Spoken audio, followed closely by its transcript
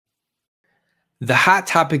The hot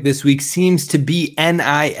topic this week seems to be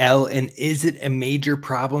NIL, and is it a major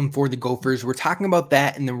problem for the Gophers? We're talking about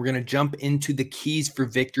that, and then we're going to jump into the keys for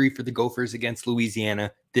victory for the Gophers against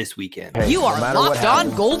Louisiana this weekend. Hey, you are Locked On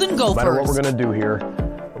Golden Gophers. No matter what we're going to do here,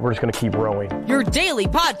 we're just going to keep rowing. Your daily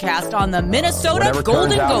podcast on the Minnesota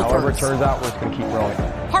Golden Gophers. However it turns out, we're just going to keep rowing.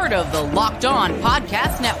 Part of the Locked On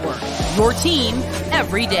Podcast Network. Your team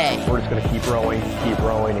every day. We're just going to keep rowing,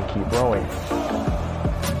 and keep rowing.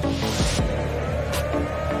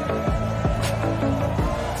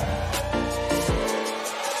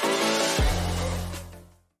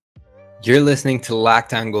 You're listening to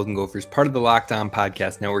Locked On Golden Gophers, part of the Locked On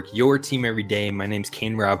Podcast Network, your team every day. My name's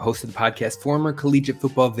Kane Robb, host of the podcast, former collegiate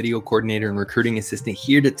football video coordinator and recruiting assistant,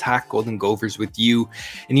 here to talk Golden Gophers with you.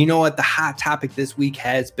 And you know what? The hot topic this week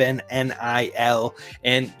has been NIL.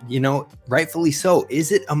 And, rightfully so.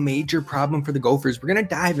 Is it a major problem for the Gophers? We're going to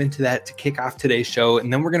dive into that to kick off today's show.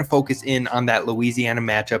 And then we're going to focus in on that Louisiana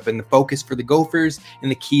matchup and the focus for the Gophers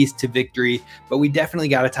and the keys to victory. But we definitely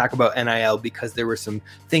got to talk about NIL because there were some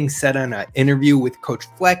things said on an interview with Coach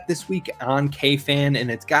Fleck this week on KFan,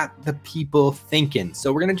 and it's got the people thinking.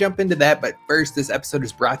 So we're going to jump into that, but first, this episode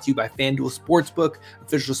is brought to you by FanDuel Sportsbook,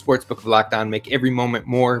 official sportsbook of Locked On. Make every moment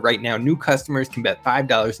more. Right now, new customers can bet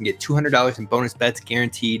 $5 and get $200 in bonus bets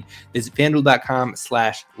guaranteed. Visit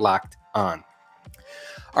FanDuel.com/locked on.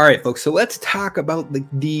 All right, folks, so let's talk about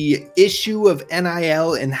the issue of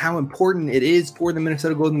NIL and how important it is for the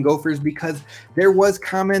Minnesota Golden Gophers, because there was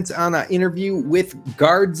comments on an interview with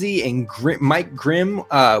Guardsy and Mike Grimm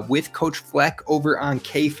with Coach Fleck over on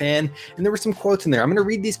KFan, and there were some quotes in there. I'm going to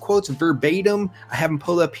read these quotes verbatim. I have them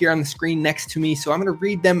pulled up here on the screen next to me, so I'm going to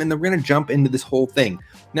read them, and then we're going to jump into this whole thing.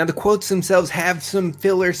 Now, the quotes themselves have some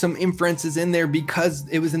filler, some inferences in there because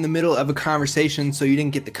it was in the middle of a conversation, so you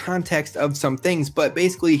didn't get the context of some things. But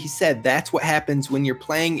basically, he said that's what happens when you're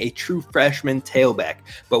playing a true freshman tailback.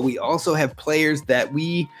 But we also have players that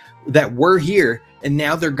were here and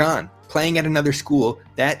now they're gone, playing at another school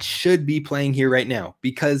that should be playing here right now.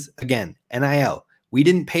 Because, again, NIL, we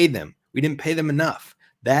didn't pay them. We didn't pay them enough.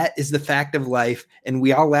 That is the fact of life, and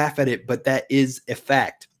we all laugh at it, but that is a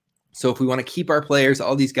fact. So if we want to keep our players,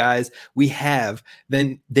 all these guys we have,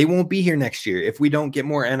 then they won't be here next year if we don't get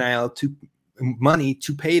more NIL money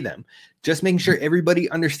to pay them. Just making sure everybody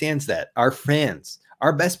understands that. Our fans,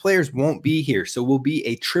 our best players won't be here. So we'll be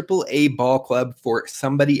a AAA ball club for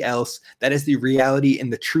somebody else. That is the reality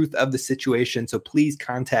and the truth of the situation. So please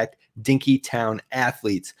contact Dinkytown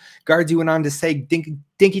Athletes. Guardsy went on to say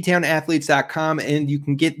DinkytownAthletes.com, and you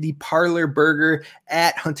can get the Parlor Burger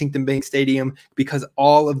at Huntington Bank Stadium because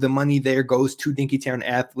all of the money there goes to Dinkytown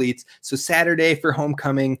Athletes. So Saturday for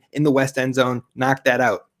homecoming in the West End Zone, knock that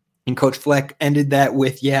out. And Coach Fleck ended that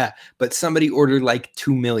with, but somebody ordered like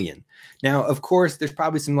 2 million. Now, of course, there's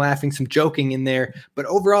probably some laughing, some joking in there, but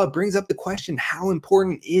overall it brings up the question, how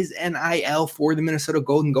important is NIL for the Minnesota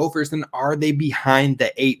Golden Gophers, and are they behind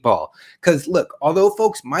the 8 ball? Because look, although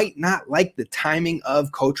folks might not like the timing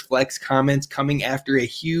of Coach Fleck's comments coming after a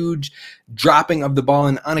huge dropping of the ball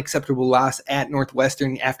and unacceptable loss at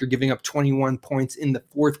Northwestern after giving up 21 points in the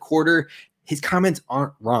fourth quarter, his comments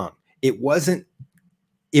aren't wrong. It wasn't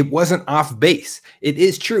off base. It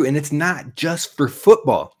is true, and it's not just for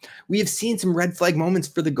football. We have seen some red flag moments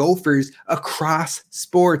for the Gophers across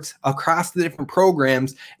sports, across the different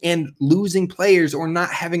programs, and losing players or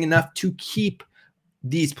not having enough to keep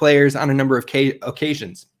these players on a number of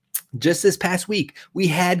occasions. Just this past week, we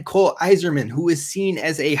had Cole Iserman, who is seen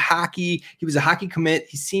as he was a hockey commit.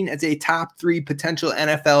 He's seen as a top 3 potential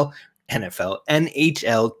NHL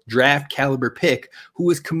draft caliber pick who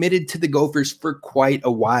was committed to the Gophers for quite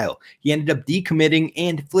a while. He ended up decommitting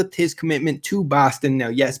and flipped his commitment to Boston. Now,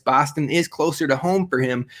 yes, Boston is closer to home for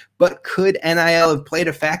him, but could NIL have played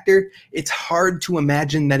a factor? It's hard to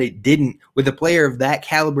imagine that it didn't, with a player of that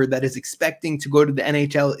caliber that is expecting to go to the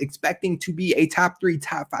NHL, expecting to be a top 3,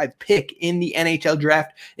 top 5 pick in the NHL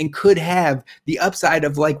draft, and could have the upside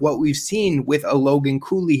of like what we've seen with a Logan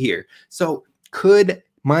Cooley here. So could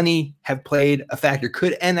money have played a factor?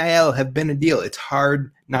 Could NIL have been a deal? It's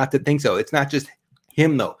hard not to think so. It's not just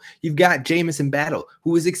him, though. You've got Jamison Battle,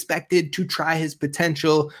 who is expected to try his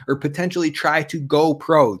potential or potentially try to go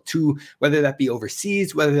pro, to whether that be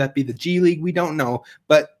overseas, whether that be the G League, we don't know.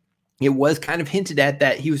 But it was kind of hinted at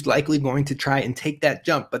that he was likely going to try and take that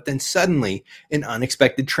jump. But then suddenly an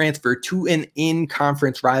unexpected transfer to an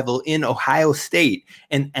in-conference rival in Ohio State,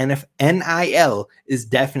 and NIL is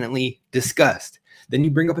definitely discussed. Then you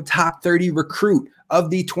bring up a top 30 recruit, of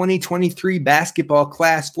the 2023 basketball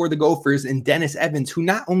class for the Gophers, and Dennis Evans, who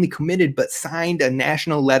not only committed but signed a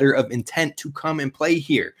national letter of intent to come and play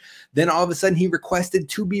here. Then all of a sudden he requested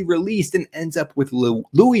to be released and ends up with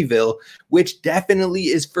Louisville, which definitely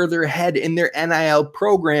is further ahead in their NIL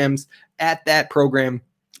programs at that program,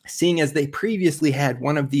 seeing as they previously had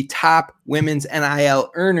one of the top women's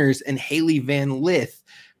NIL earners in Haley Van Lith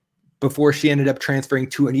before she ended up transferring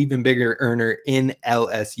to an even bigger earner in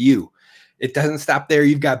LSU. It doesn't stop there.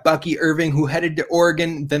 You've got Bucky Irving, who headed to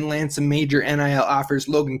Oregon, then lands some major NIL offers.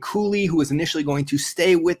 Logan Cooley, who was initially going to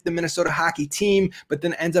stay with the Minnesota hockey team, but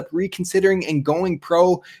then ends up reconsidering and going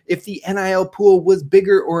pro. If the NIL pool was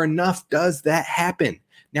bigger or enough, does that happen?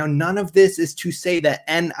 Now, none of this is to say that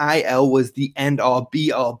NIL was the end-all,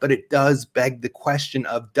 be-all, but it does beg the question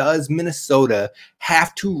of, does Minnesota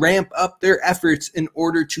have to ramp up their efforts in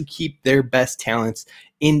order to keep their best talents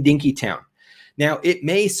in Dinkytown? Now, it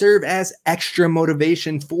may serve as extra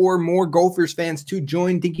motivation for more Gophers fans to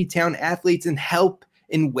join Dinkytown athletes and help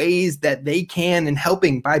in ways that they can, and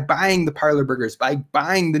helping by buying the parlor burgers, by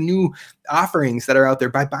buying the new offerings that are out there,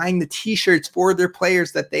 by buying the t-shirts for their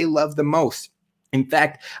players that they love the most. In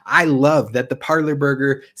fact, I love that the Parlor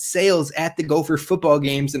Burger sales at the Gopher football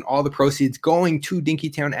games and all the proceeds going to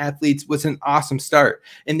Dinkytown athletes was an awesome start.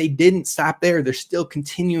 And they didn't stop there. They're still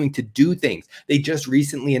continuing to do things. They just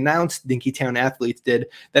recently announced, Dinkytown athletes did,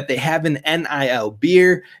 that they have an NIL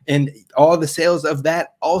beer, and all the sales of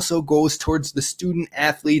that also goes towards the student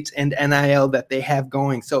athletes and NIL that they have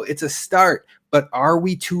going. So it's a start. But are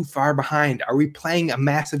we too far behind? Are we playing a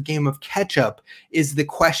massive game of catch up is the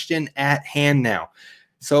question at hand now.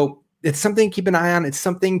 So it's something to keep an eye on. It's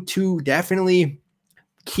something to definitely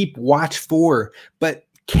keep watch for. But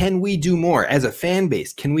can we do more as a fan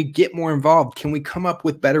base? Can we get more involved? Can we come up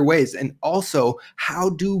with better ways? And also,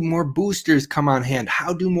 how do more boosters come on hand?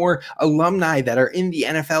 How do more alumni that are in the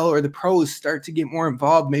NFL or the pros start to get more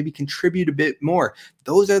involved, maybe contribute a bit more?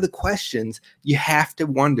 Those are the questions you have to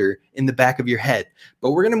wonder in the back of your head. But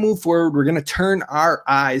we're going to move forward. We're going to turn our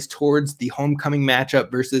eyes towards the homecoming matchup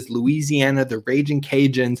versus Louisiana, the Ragin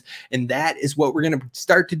Cajuns. And that is what we're going to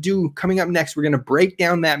start to do coming up next. We're going to break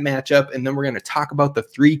down that matchup, and then we're going to talk about the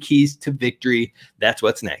 3 keys to victory. That's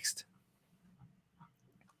what's next.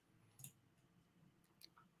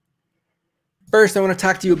 First, I want to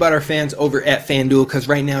talk to you about our fans over at FanDuel, because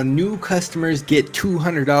right now new customers get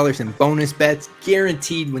 $200 in bonus bets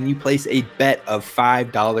guaranteed when you place a bet of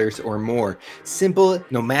 $5 or more. Simple,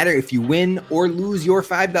 no matter if you win or lose your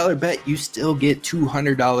 $5 bet, you still get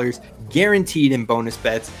 $200 guaranteed in bonus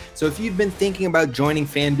bets. So if you've been thinking about joining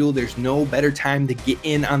FanDuel, there's no better time to get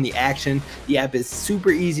in on the action. The app is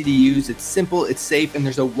super easy to use, it's simple, it's safe, and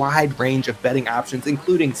there's a wide range of betting options,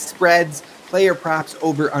 including spreads, player props,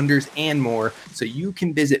 over-unders, and more. So you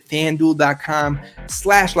can visit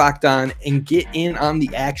fanduel.com/lockedon and get in on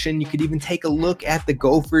the action. You could even take a look at the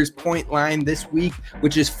Gophers point line this week,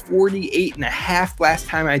 which is 48.5 last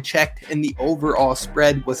time I checked, and the overall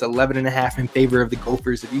spread was 11.5 in favor of the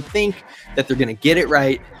Gophers. If you think that they're going to get it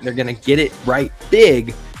right, and they're going to get it right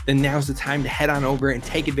big, then now's the time to head on over and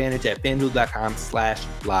take advantage at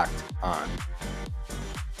fanduel.com/lockedon.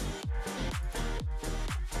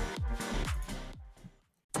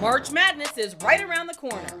 March Madness is right around the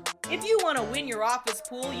corner. If you want to win your office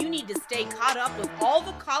pool, you need to stay caught up with all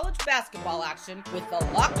the college basketball action with the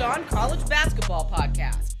Locked On College Basketball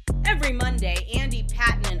Podcast. Every Monday, Andy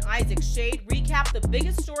Patton and Isaac Shade recap the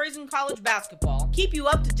biggest stories in college basketball, keep you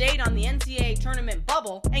up to date on the NCAA tournament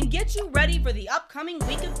bubble, and get you ready for the upcoming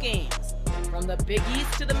week of games. From the Big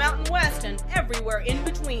East to the Mountain West and everywhere in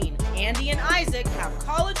between, Andy and Isaac have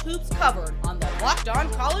college hoops covered on the Locked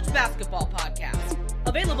On College Basketball Podcast.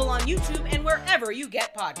 Available on YouTube and wherever you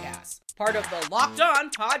get podcasts. Part of the Locked On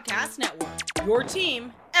Podcast Network. Your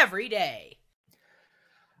team every day.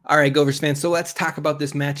 All right, Gophers fans, so let's talk about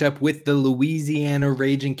this matchup with the Louisiana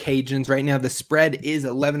Ragin Cajuns. Right now, the spread is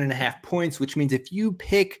 11.5 points, which means if you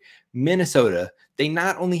pick Minnesota, they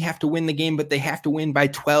not only have to win the game, but they have to win by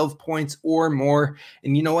 12 points or more.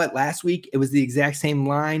 And you know what? Last week, it was the exact same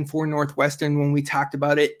line for Northwestern when we talked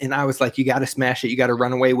about it. And I was like, you got to smash it. You got to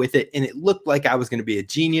run away with it. And it looked like I was going to be a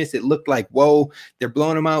genius. It looked like, whoa, they're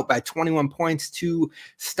blowing them out by 21 points to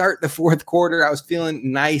start the fourth quarter. I was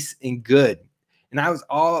feeling nice and good. And I was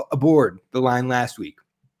all aboard the line last week.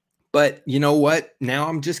 But you know what? Now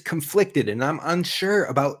I'm just conflicted and I'm unsure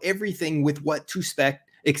about everything with what to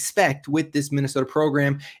expect with this Minnesota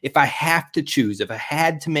program. If I have to choose, if I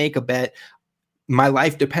had to make a bet, my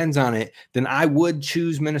life depends on it, then I would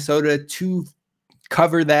choose Minnesota to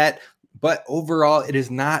cover that But overall, it is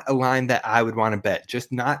not a line that I would want to bet.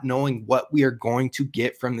 Just not knowing what we are going to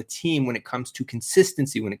get from the team when it comes to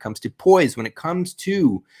consistency, when it comes to poise, when it comes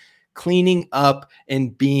to cleaning up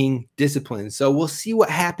and being disciplined. So we'll see what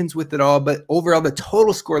happens with it all. But overall, the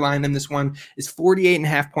total score line in this one is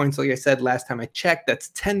 48.5 points. Like I said, last time I checked,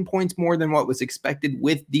 that's 10 points more than what was expected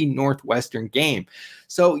with the Northwestern game.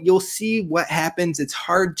 So you'll see what happens. It's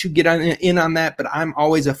hard to get in on that, but I'm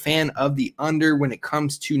always a fan of the under when it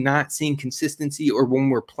comes to not seeing consistency or when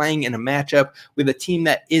we're playing in a matchup with a team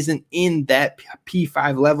that isn't in that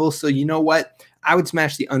P5 level. So you know what? I would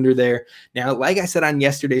smash the under there. Now, like I said on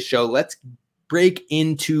yesterday's show, let's break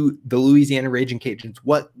into the Louisiana Ragin Cajuns,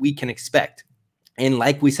 what we can expect. And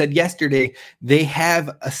like we said yesterday, they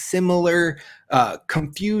have a similar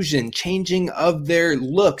confusion, changing of their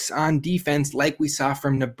looks on defense like we saw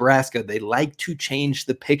from Nebraska. They like to change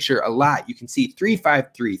the picture a lot. You can see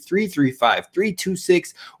 3-5-3, 3-3-5,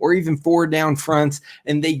 3-2-6, or even 4 down fronts,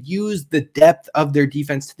 and they use the depth of their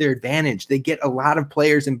defense to their advantage. They get a lot of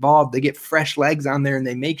players involved. They get fresh legs on there, and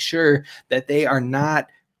they make sure that they are not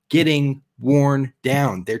getting worn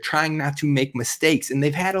down. They're trying not to make mistakes, and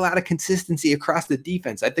they've had a lot of consistency across the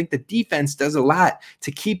defense. I think the defense does a lot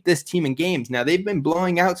to keep this team in games. Now, they've been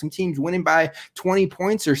blowing out some teams, winning by 20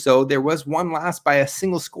 points or so. There was one loss by a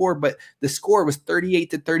single score, but the score was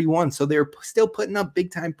 38-31, so they're still putting up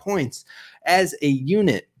big-time points as a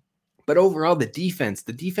unit. But overall, the defense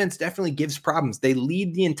definitely gives problems. They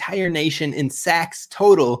lead the entire nation in sacks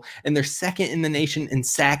total, and they're second in the nation in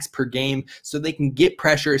sacks per game, so they can get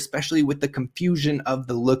pressure, especially with the confusion of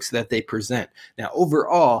the looks that they present. Now,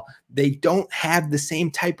 overall, they don't have the same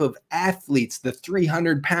type of athletes, the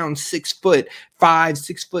 300-pound, 6'5",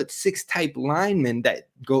 6'6" type linemen that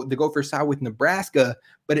the Gophers saw with Nebraska,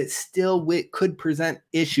 but it still could present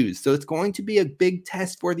issues. So it's going to be a big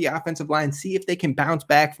test for the offensive line. See if they can bounce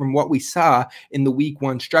back from what we saw in the week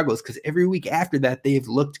 1 struggles, because every week after that, they have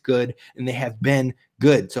looked good and they have been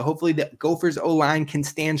good. So hopefully the Gophers O-line can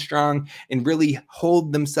stand strong and really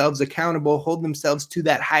hold themselves accountable, hold themselves to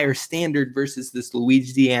that higher standard versus this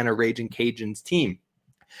Louisiana Ragin Cajuns team.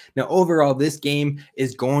 Now, overall, this game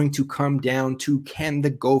is going to come down to, can the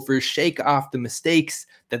Gophers shake off the mistakes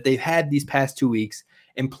that they've had these past 2 weeks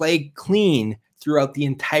and play clean throughout the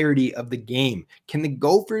entirety of the game? Can the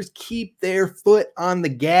Gophers keep their foot on the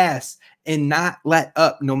gas and not let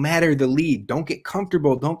up no matter the lead? Don't get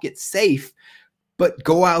comfortable, don't get safe, but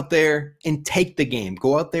go out there and take the game.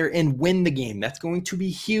 Go out there and win the game. That's going to be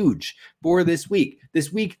huge for this week.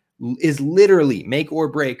 This week is literally make or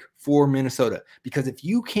break for Minnesota, because if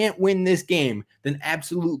you can't win this game, then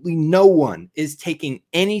absolutely no one is taking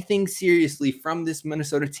anything seriously from this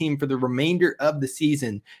Minnesota team for the remainder of the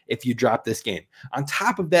season if you drop this game. On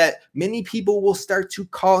top of that, many people will start to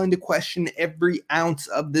call into question every ounce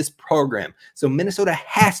of this program. So Minnesota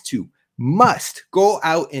must go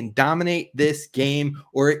out and dominate this game,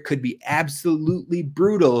 or it could be absolutely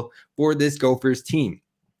brutal for this Gophers team.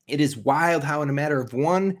 It is wild how in a matter of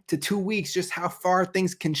 1 to 2 weeks, just how far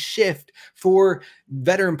things can shift for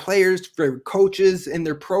veteran players, for coaches and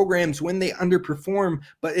their programs when they underperform.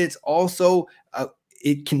 But it's also,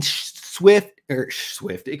 it can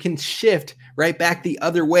it can shift right back the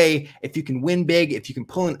other way if you can win big, if you can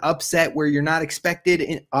pull an upset where you're not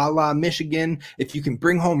expected, a la Michigan, if you can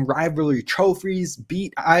bring home rivalry trophies,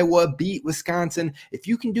 beat Iowa, beat Wisconsin. If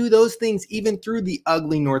you can do those things even through the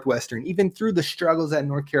ugly Northwestern, even through the struggles at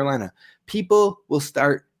North Carolina, people will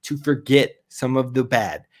start to forget some of the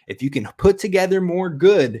bad. If you can put together more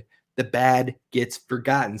good, the bad gets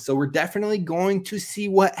forgotten. So we're definitely going to see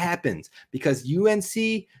what happens, because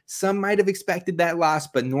UNC, some might have expected that loss,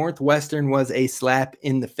 but Northwestern was a slap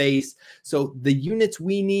in the face. So the units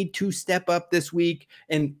we need to step up this week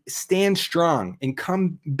and stand strong and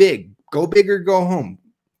come big, go big or go home.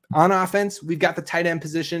 On offense, we've got the tight end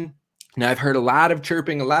position. Now, I've heard a lot of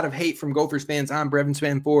chirping, a lot of hate from Gophers fans on Brevin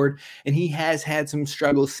Spanford, and he has had some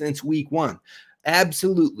struggles since week 1.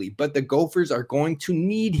 Absolutely. But the Gophers are going to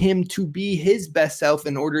need him to be his best self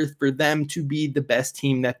in order for them to be the best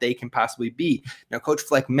team that they can possibly be. Now, Coach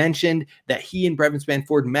Fleck mentioned that he and Brevin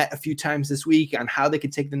Spanford met a few times this week on how they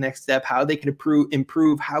could take the next step, how they could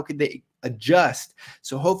improve, how could they adjust.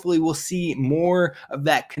 So hopefully we'll see more of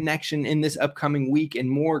that connection in this upcoming week and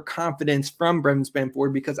more confidence from Brevin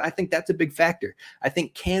Spanford, because I think that's a big factor. I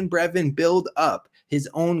think, can Brevin build up his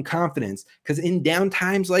own confidence? Because in down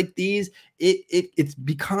times like these, it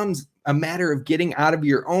becomes a matter of getting out of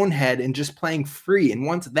your own head and just playing free. And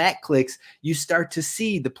once that clicks, you start to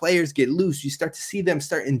see the players get loose. You start to see them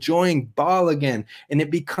start enjoying ball again. And it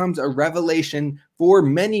becomes a revelation for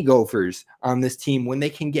many Gophers on this team when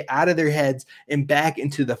they can get out of their heads and back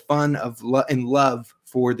into the fun of and love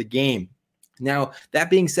for the game. Now,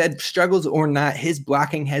 that being said, struggles or not, his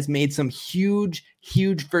blocking has made some huge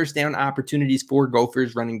first down opportunities for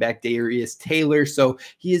Gophers running back Darius Taylor. So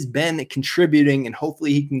he has been contributing, and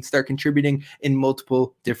hopefully he can start contributing in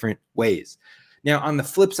multiple different ways. Now, on the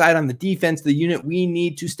flip side, on the defense, the unit we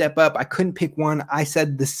need to step up, I couldn't pick one. I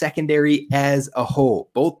said the secondary as a whole,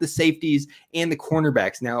 both the safeties and the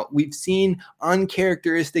cornerbacks. Now, we've seen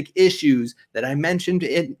uncharacteristic issues that I mentioned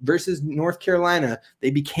versus North Carolina. They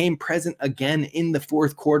became present again in the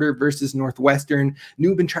fourth quarter versus Northwestern.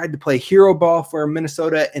 Newbin tried to play hero ball for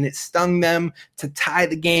Minnesota, and it stung them to tie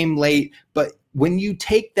the game late. But when you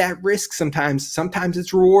take that risk, sometimes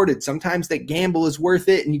it's rewarded. Sometimes that gamble is worth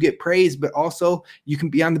it and you get praised, but also you can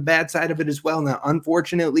be on the bad side of it as well. Now,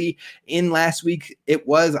 unfortunately, in last week, it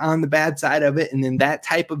was on the bad side of it. And in that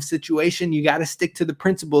type of situation, you got to stick to the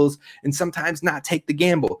principles and sometimes not take the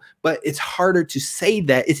gamble. But it's harder to say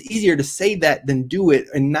that. It's easier to say that than do it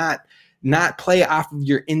and not play off of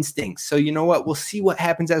your instincts. So you know what? We'll see what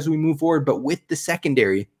happens as we move forward. But with the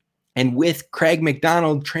secondary, and with Craig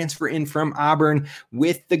McDonald transfer in from Auburn,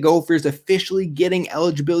 with the Gophers officially getting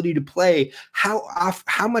eligibility to play, how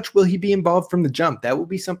much will he be involved from the jump? That will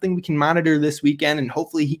be something we can monitor this weekend, and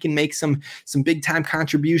hopefully he can make some big time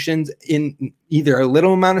contributions in either a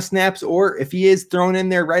little amount of snaps, or if he is thrown in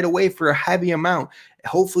there right away for a heavy amount,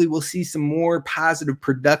 hopefully we'll see some more positive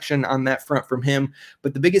production on that front from him.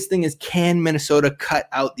 But the biggest thing is, can Minnesota cut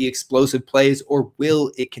out the explosive plays, or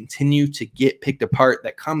will it continue to get picked apart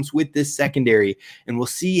that comes with this secondary? And we'll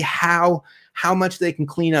see how much they can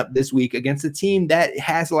clean up this week against a team that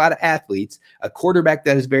has a lot of athletes, a quarterback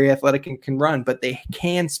that is very athletic and can run, but they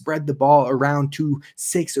can spread the ball around to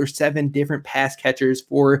 6 or 7 different pass catchers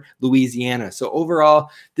for Louisiana. So overall,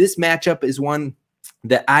 this matchup is one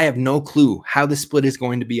that I have no clue how the split is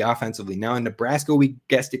going to be offensively. Now, in Nebraska, we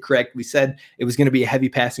guessed it correct. We said it was going to be a heavy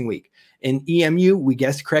passing week. In EMU, we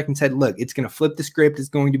guessed correct and said, look, it's going to flip the script. It's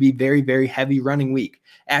going to be very, very heavy running week.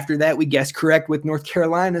 After that, we guessed correct with North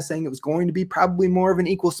Carolina, saying it was going to be probably more of an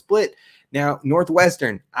equal split. Now,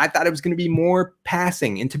 Northwestern, I thought it was going to be more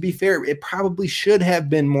passing. And to be fair, it probably should have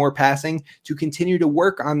been more passing to continue to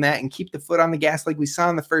work on that and keep the foot on the gas like we saw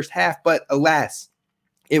in the first half. But alas,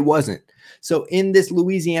 it wasn't. So in this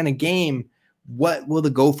Louisiana game, what will the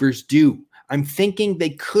Gophers do? I'm thinking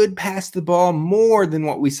they could pass the ball more than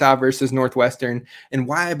what we saw versus Northwestern. And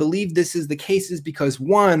why I believe this is the case is because,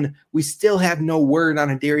 one, we still have no word on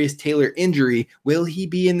a Darius Taylor injury. Will he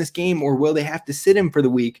be in this game, or will they have to sit him for the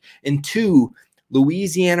week? And two,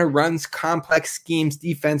 Louisiana runs complex schemes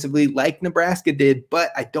defensively like Nebraska did,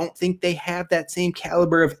 but I don't think they have that same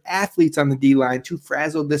caliber of athletes on the D-line to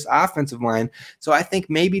frazzle this offensive line. So I think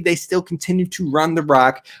maybe they still continue to run the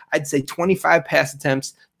rock. I'd say 25 pass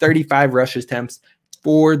attempts, 35 rush attempts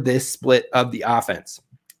for this split of the offense.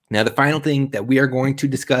 Now, the final thing that we are going to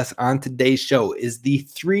discuss on today's show is the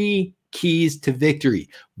 3 keys to victory.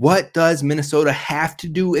 What does Minnesota have to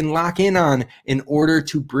do and lock in on in order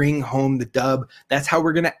to bring home the dub? That's how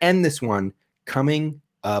we're going to end this one coming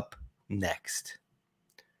up next.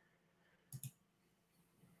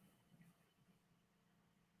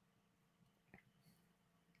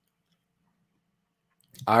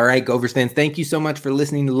 All right, Gophers fans, thank you so much for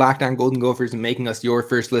listening to Locked On Golden Gophers and making us your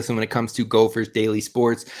first listen when it comes to Gophers Daily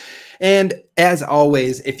Sports. And as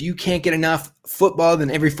always, if you can't get enough football, then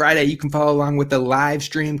every Friday you can follow along with the live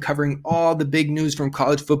stream covering all the big news from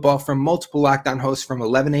college football from multiple Locked On hosts from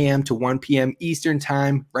 11 a.m. to 1 p.m. Eastern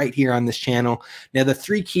time right here on this channel. Now, the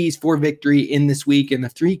 3 keys for victory in this week, and the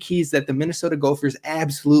 3 keys that the Minnesota Gophers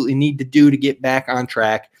absolutely need to do to get back on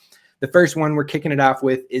track. The first one we're kicking it off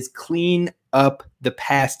with is clean up the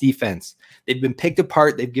pass defense. They've been picked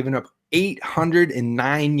apart. They've given up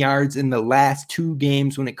 809 yards in the last 2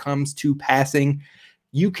 games when it comes to passing.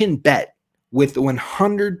 You can bet with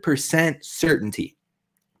 100% certainty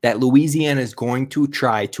that Louisiana is going to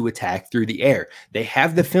try to attack through the air. They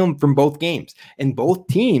have the film from both games, and both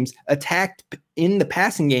teams attacked in the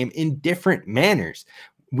passing game in different manners.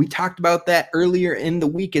 We talked about that earlier in the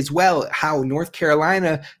week as well, how North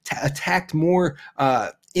Carolina attacked more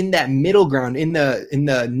in that middle ground, in the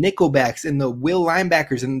nickelbacks, in the will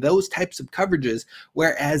linebackers, and those types of coverages,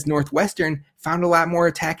 whereas Northwestern found a lot more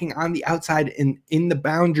attacking on the outside in the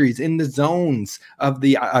boundaries, in the zones of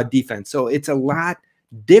the defense. So it's a lot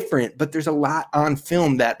different, but there's a lot on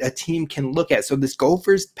film that a team can look at. So this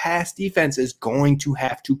Gophers pass defense is going to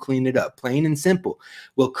have to clean it up, plain and simple.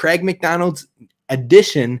 Will Craig McDonald's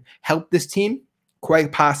addition help this team?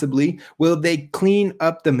 Quite possibly. Will they clean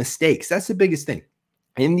up the mistakes? That's the biggest thing.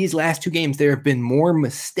 In these last 2 games, there have been more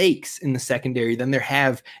mistakes in the secondary than there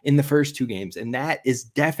have in the first 2 games. And that is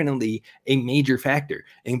definitely a major factor.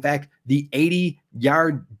 In fact, the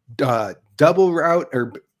 80-yard double route,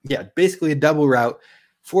 basically a double route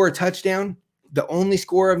for a touchdown, the only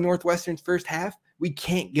score of Northwestern's first half, we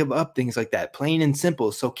can't give up things like that, plain and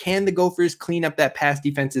simple. So can the Gophers clean up that pass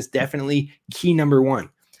defense is definitely key number 1.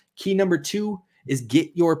 Key number 2 is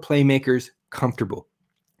get your playmakers comfortable.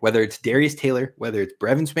 Whether it's Darius Taylor, whether it's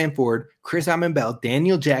Brevin Spanford, Chris Amon-Bell,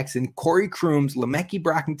 Daniel Jackson, Corey Crooms, Lemecki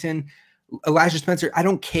Brockington, Elijah Spencer, I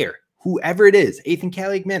don't care. Whoever it is, Ethan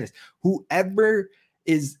Calais-McManus, whoever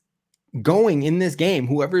is going in this game,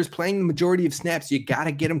 whoever is playing the majority of snaps, you got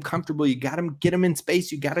to get them comfortable. You got to get them in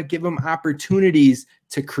space. You got to give them opportunities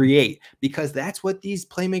to create, because that's what these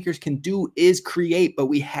playmakers can do, is create, but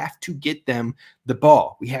we have to get them the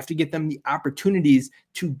ball. We have to get them the opportunities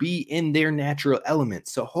to be in their natural element.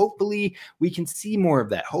 So hopefully we can see more of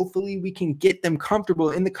that. Hopefully we can get them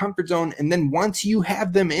comfortable in the comfort zone. And then once you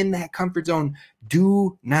have them in that comfort zone,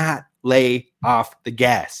 do not lay off the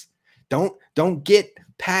gas. Don't get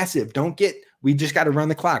passive. We just got to run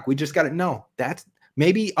the clock. We just got to know that's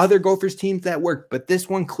maybe other Gophers teams that work, but this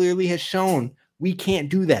one clearly has shown we can't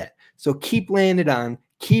do that. So keep laying it on,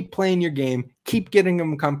 keep playing your game, keep getting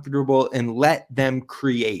them comfortable, and let them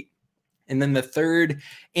create. And then the third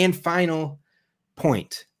and final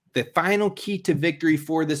point, the final key to victory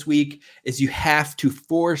for this week is you have to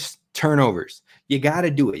force turnovers. You got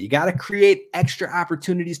to do it. You got to create extra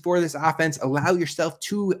opportunities for this offense. Allow yourself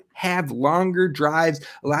to have longer drives.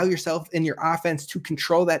 Allow yourself in your offense to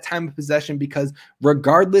control that time of possession, because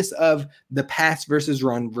regardless of the pass versus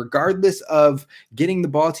run, regardless of getting the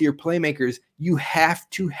ball to your playmakers, you have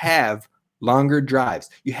to have longer drives.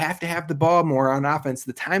 You have to have the ball more on offense.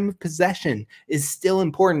 The time of possession is still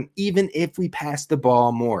important, even if we pass the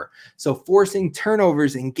ball more. So forcing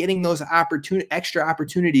turnovers and getting those extra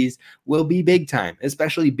opportunities will be big time,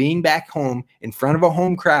 especially being back home in front of a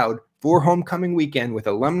home crowd for homecoming weekend with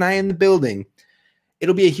alumni in the building.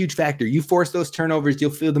 It'll be a huge factor. You force those turnovers, you'll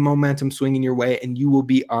feel the momentum swinging your way, and you will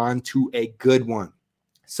be on to a good one.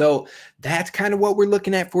 So that's kind of what we're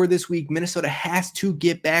looking at for this week. Minnesota has to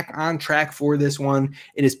get back on track for this one.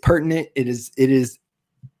 It is pertinent. It is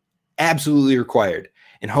absolutely required.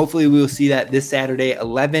 And hopefully we will see that this Saturday,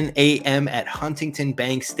 11 a.m. at Huntington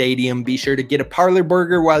Bank Stadium. Be sure to get a parlor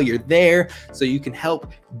burger while you're there so you can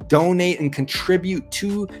help donate and contribute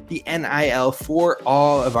to the NIL for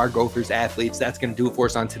all of our Gophers athletes. That's going to do it for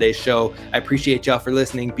us on today's show. I appreciate y'all for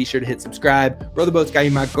listening. Be sure to hit subscribe. Row the boat, Sky,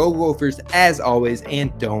 go Gophers as always.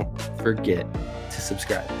 And don't forget to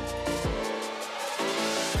subscribe.